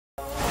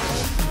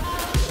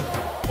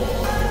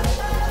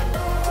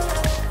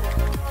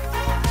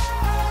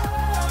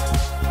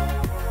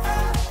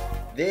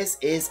This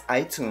is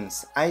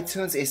iTunes.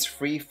 iTunes is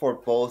free for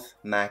both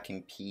Mac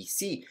and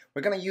PC.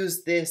 We're gonna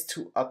use this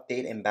to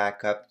update and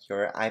back up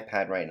your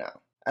iPad right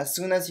now. As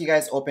soon as you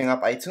guys open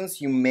up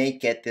iTunes, you may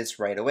get this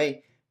right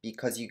away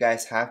because you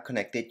guys have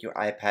connected your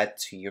iPad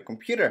to your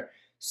computer.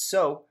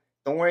 So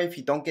don't worry if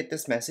you don't get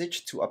this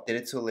message to update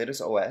it to the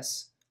latest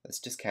OS. Let's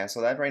just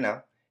cancel that right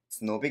now.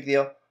 It's no big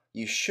deal.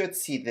 You should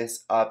see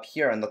this up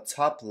here on the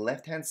top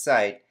left hand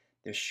side.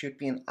 There should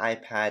be an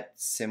iPad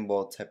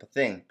symbol type of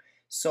thing.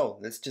 So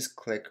let's just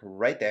click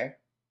right there.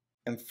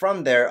 And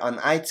from there on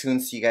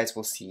iTunes, you guys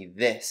will see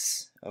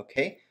this.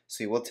 Okay,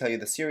 so it will tell you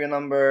the serial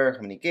number,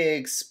 how many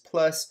gigs,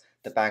 plus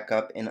the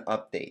backup and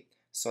update.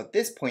 So at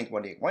this point,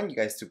 what I want you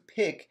guys to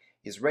pick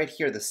is right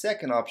here, the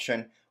second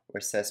option where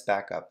it says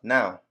backup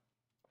now.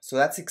 So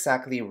that's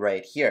exactly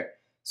right here.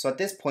 So at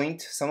this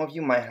point, some of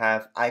you might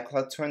have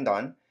iCloud turned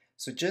on.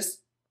 So just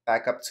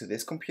back up to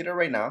this computer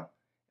right now,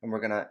 and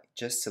we're gonna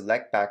just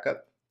select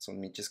backup. So let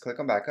me just click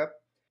on backup.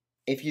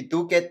 If you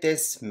do get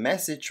this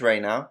message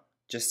right now,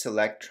 just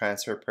select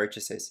transfer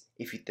purchases.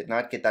 If you did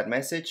not get that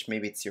message,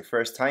 maybe it's your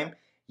first time,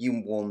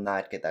 you will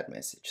not get that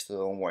message, so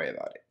don't worry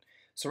about it.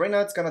 So right now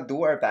it's gonna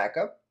do our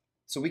backup.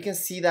 So we can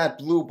see that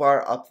blue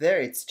bar up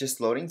there, it's just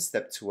loading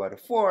step 2 out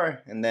of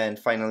 4, and then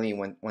finally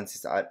once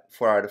it's at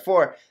 4 out of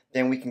 4,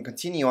 then we can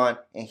continue on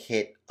and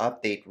hit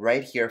update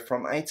right here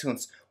from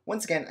iTunes.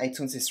 Once again,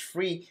 iTunes is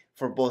free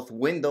for both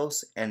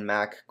Windows and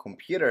Mac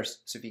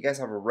computers. So if you guys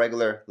have a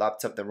regular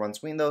laptop that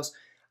runs Windows,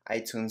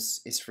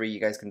 iTunes is free. You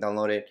guys can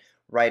download it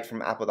right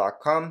from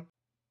apple.com.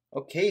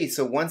 Okay,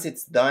 so once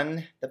it's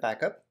done the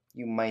backup,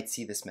 you might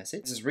see this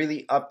message. This is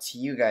really up to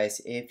you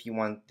guys if you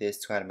want this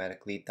to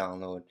automatically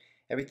download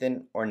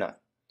everything or not.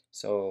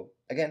 So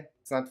again,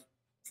 it's not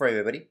for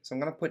everybody. So I'm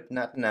gonna put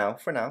not now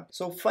for now.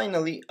 So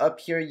finally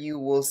up here you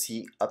will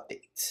see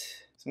update.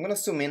 So I'm gonna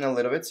zoom in a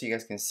little bit so you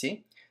guys can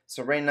see.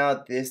 So right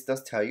now this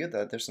does tell you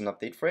that there's an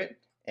update for it,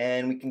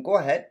 and we can go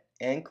ahead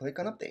and click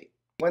on update.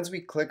 Once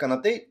we click on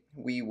update,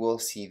 we will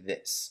see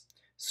this.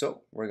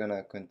 So we're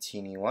gonna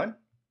continue on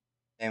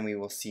and we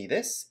will see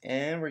this,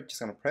 and we're just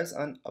gonna press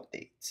on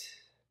update.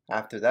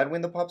 After that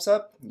window pops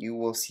up, you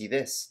will see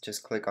this.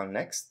 Just click on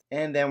next,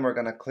 and then we're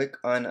gonna click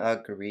on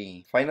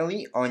agree.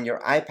 Finally, on your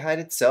iPad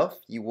itself,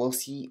 you will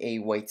see a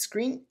white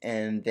screen,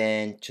 and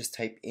then just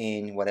type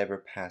in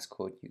whatever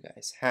passcode you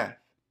guys have.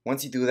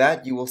 Once you do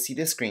that, you will see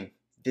this screen.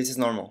 This is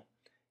normal.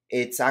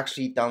 It's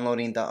actually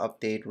downloading the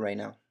update right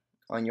now.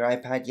 On your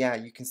iPad, yeah,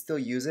 you can still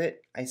use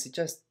it. I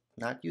suggest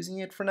not using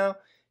it for now.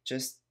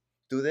 Just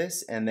do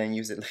this and then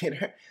use it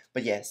later.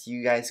 But yes,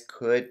 you guys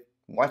could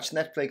watch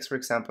Netflix, for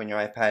example, on your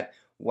iPad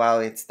while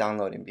it's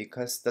downloading,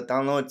 because the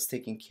download is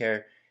taken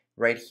care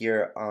right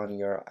here on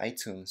your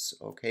iTunes.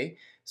 Okay,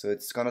 so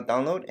it's gonna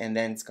download and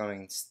then it's gonna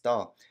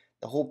install.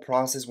 The whole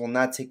process will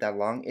not take that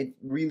long. It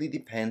really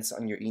depends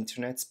on your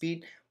internet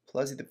speed,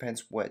 plus it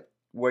depends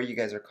where you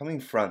guys are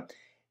coming from.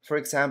 For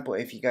example,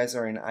 if you guys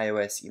are in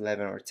iOS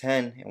 11 or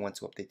 10 and want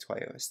to update to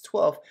iOS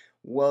 12,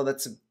 well,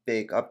 that's a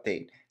big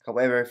update.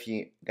 However, if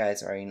you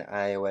guys are in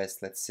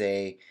iOS, let's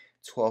say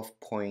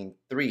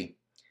 12.3,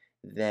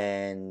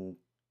 then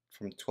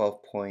from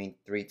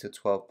 12.3 to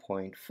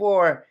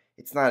 12.4,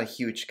 it's not a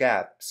huge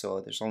gap. So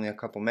there's only a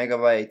couple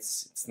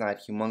megabytes. It's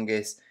not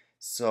humongous.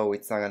 So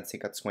it's not going to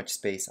take up too much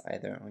space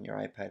either on your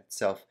iPad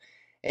itself.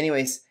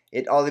 Anyways,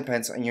 it all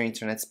depends on your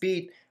internet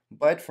speed.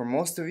 But for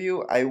most of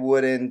you, I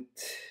wouldn't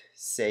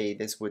say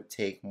this would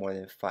take more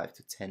than 5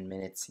 to 10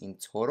 minutes in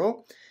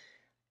total.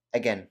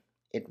 Again,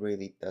 it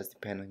really does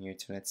depend on your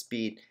internet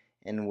speed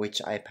and which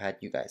iPad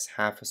you guys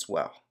have as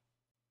well.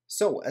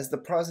 So as the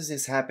process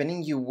is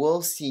happening, you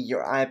will see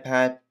your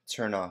iPad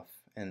turn off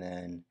and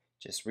then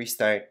just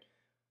restart.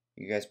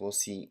 You guys will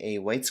see a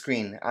white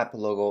screen,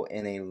 Apple logo,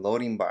 and a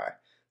loading bar.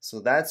 So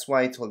that's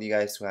why I told you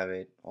guys to have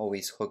it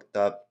always hooked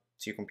up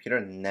to your computer,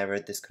 never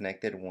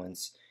disconnected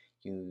once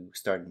you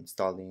start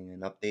installing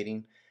and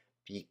updating,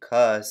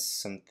 because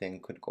something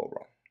could go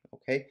wrong.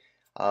 Okay,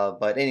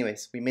 but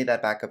anyways, we made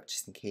that backup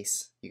just in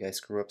case you guys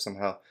screw up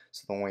somehow,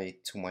 so don't worry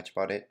too much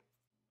about it.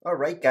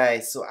 Alright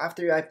guys, so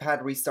after your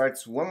iPad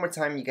restarts one more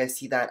time, you guys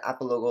see that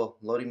Apple logo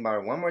loading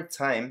bar one more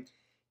time,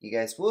 you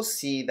guys will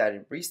see that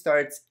it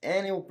restarts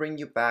and it will bring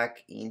you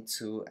back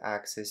into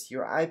access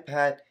your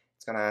iPad.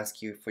 It's gonna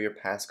ask you for your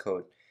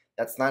passcode.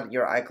 That's not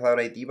your iCloud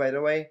ID, by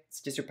the way.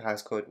 It's just your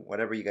passcode,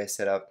 whatever you guys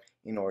set up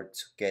in order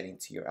to get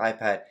into your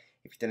iPad.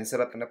 If you didn't set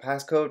up in a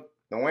passcode,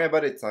 don't worry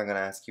about it. It's not going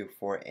to ask you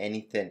for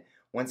anything.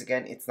 Once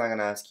again, it's not going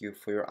to ask you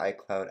for your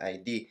iCloud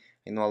ID.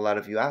 I know a lot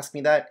of you ask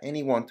me that and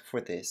you want for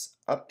this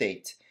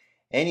update.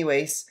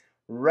 Anyways,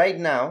 right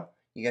now,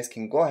 you guys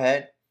can go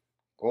ahead,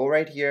 go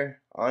right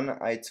here on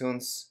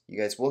iTunes. You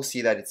guys will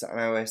see that it's on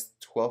iOS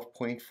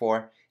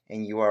 12.4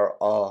 and you are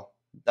all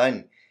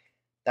done.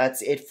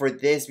 That's it for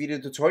this video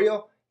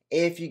tutorial.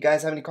 If you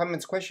guys have any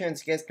comments,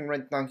 questions, you guys can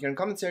write down here in the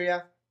comments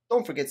area.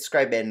 Don't forget to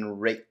subscribe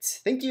and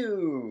rate. Thank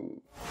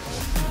you.